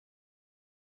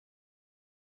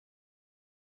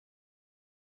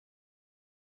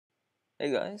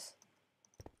Hey guys,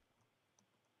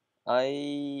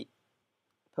 I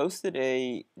posted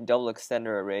a double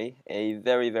extender array a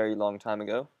very long time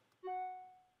ago.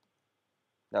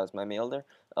 That was my mail there.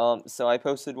 So I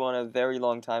posted one a very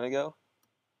long time ago.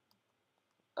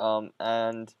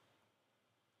 And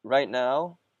right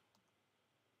now,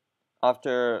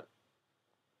 after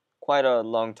quite a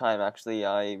long time actually,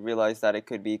 I realized that it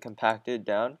could be compacted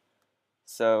down.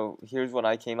 So here's what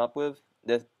I came up with.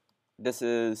 This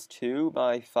is 2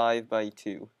 by 5 by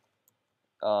 2.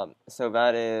 So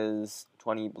that is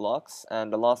 20 blocks,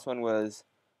 and the last one was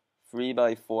 3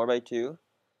 by 4 by 2,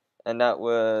 and that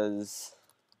was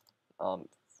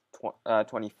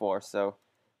 24. So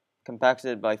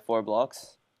compacted by 4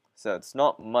 blocks. So it's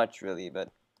not much really,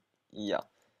 but yeah.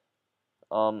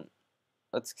 Um,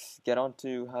 let's get on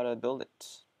to how to build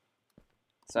it.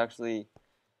 It's actually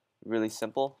really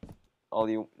simple. All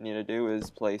you need to do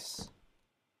is place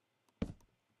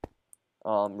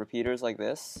repeaters like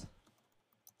this,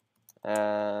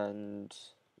 and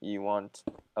you want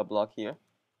a block here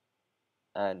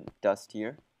and dust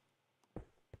here.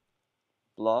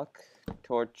 Block,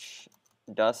 torch,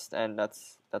 dust, and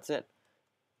that's it.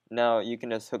 Now you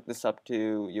can just hook this up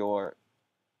to your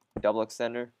double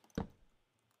extender,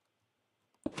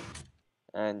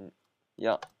 and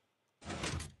yeah.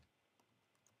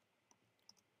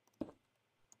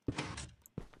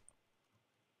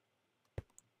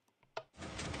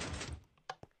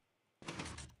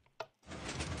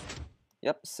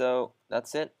 Yep, so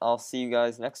that's it. I'll see you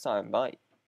guys next time. Bye.